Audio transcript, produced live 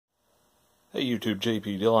Hey YouTube,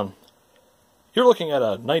 JP Dillon. You're looking at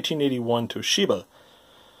a 1981 Toshiba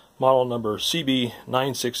model number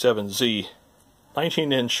cb960z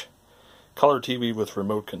 19-inch color TV with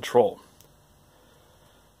remote control.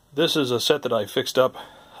 This is a set that I fixed up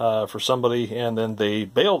for somebody and then they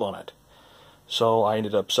bailed on it. So I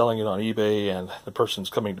ended up selling it on eBay and the person's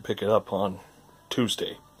coming to pick it up on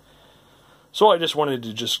Tuesday. So I just wanted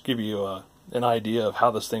to just give you an idea of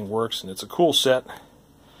how this thing works, and it's a cool set.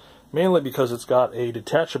 Mainly because it's got a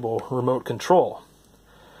detachable remote control.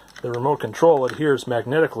 The remote control adheres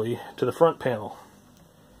magnetically to the front panel.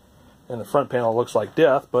 And the front panel looks like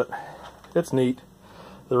death, but it's neat.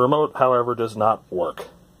 The remote, however, does not work.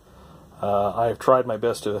 I've tried my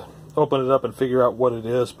best to open it up and figure out what it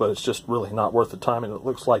is, but it's just really not worth the time, and it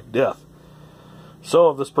looks like death.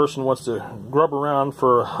 So if this person wants to grub around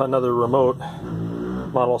for another remote,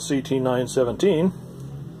 model CT917,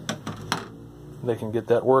 they can get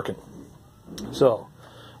that working. So,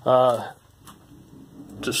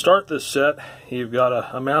 to start this set, you've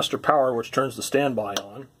got a master power which turns the standby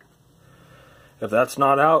on. If that's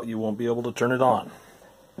not out, you won't be able to turn it on.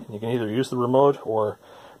 You can either use the remote or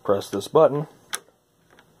press this button,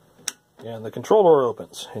 and the control door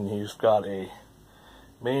opens, and you've got a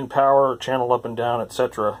main power, channel up and down,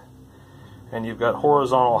 etc. And you've got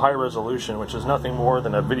horizontal high resolution, which is nothing more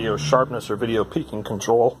than a video sharpness or video peaking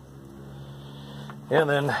control. And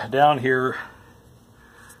then down here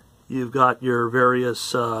you've got your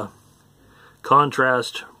various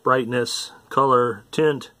contrast, brightness, color,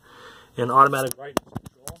 tint, and automatic brightness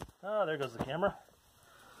control. Ah, there goes the camera.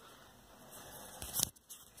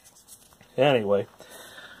 Anyway,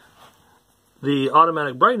 the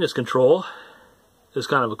automatic brightness control is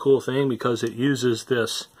kind of a cool thing because it uses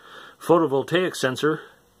this photovoltaic sensor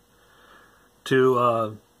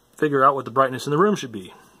to figure out what the brightness in the room should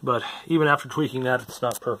be. But even after tweaking that, it's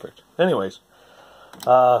not perfect. Anyways,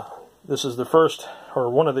 this is the first, or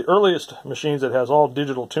one of the earliest machines that has all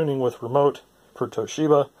digital tuning with remote for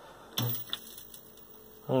Toshiba.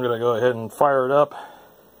 I'm going to go ahead and fire it up.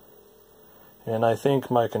 And I think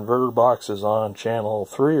my converter box is on channel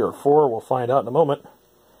 3 or 4. We'll find out in a moment.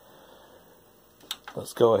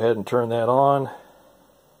 Let's go ahead and turn that on.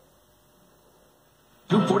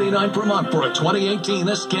 $249 per month for a 2018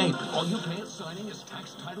 Escape. All you pay at signing is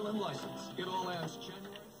tax, title, and license. It all ends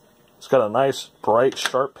January. It's got a nice, bright,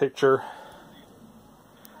 sharp picture.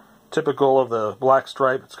 Typical of the black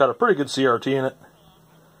stripe. It's got a pretty good CRT in it.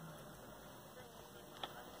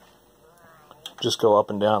 Just go up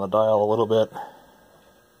and down the dial a little bit.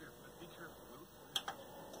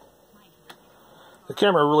 The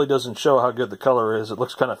camera really doesn't show how good the color is. It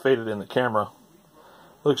looks kind of faded in the camera.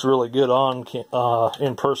 Looks really good on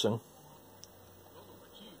in person.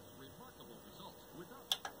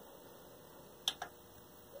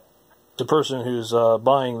 The person who's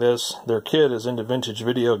buying this, their kid is into vintage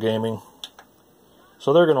video gaming,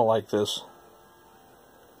 so they're going to like this.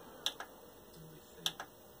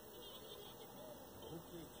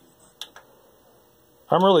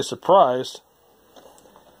 I'm really surprised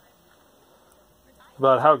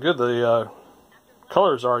about how good the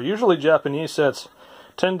colors are. Usually Japanese sets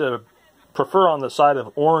tend to prefer on the side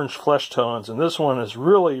of orange flesh tones, and this one is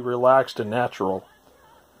really relaxed and natural.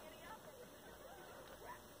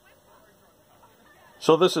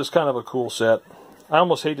 So this is kind of a cool set. I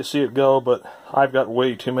almost hate to see it go, but I've got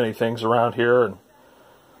way too many things around here, and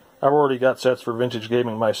I've already got sets for vintage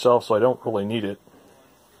gaming myself, so I don't really need it.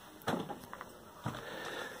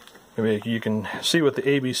 Maybe you can see what the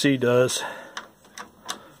ABC does.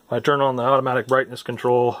 I turn on the automatic brightness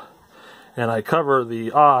control and I cover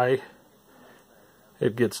the eye,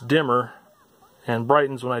 it gets dimmer and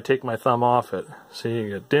brightens when I take my thumb off it. See, you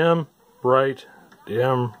get dim, bright,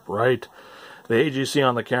 dim, bright. The age you see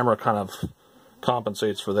on the camera kind of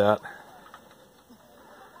compensates for that.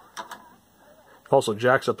 Also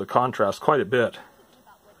jacks up the contrast quite a bit.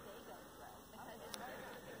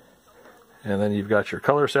 And then you've got your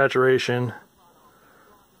color saturation.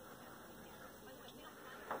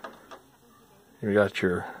 You got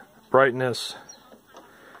your brightness.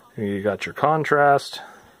 You got your contrast.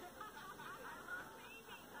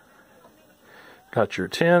 Got your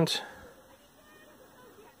tint.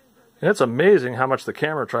 And it's amazing how much the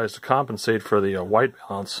camera tries to compensate for the white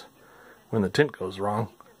balance when the tint goes wrong.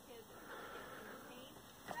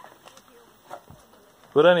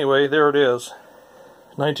 But anyway, there it is.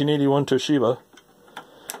 1981 Toshiba,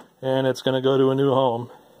 and it's going to go to a new home.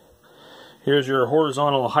 Here's your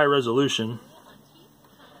horizontal high resolution.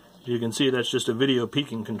 You can see that's just a video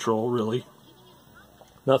peaking control, really.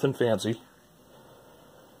 Nothing fancy.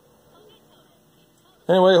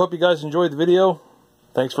 Anyway, I hope you guys enjoyed the video.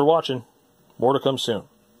 Thanks for watching. More to come soon.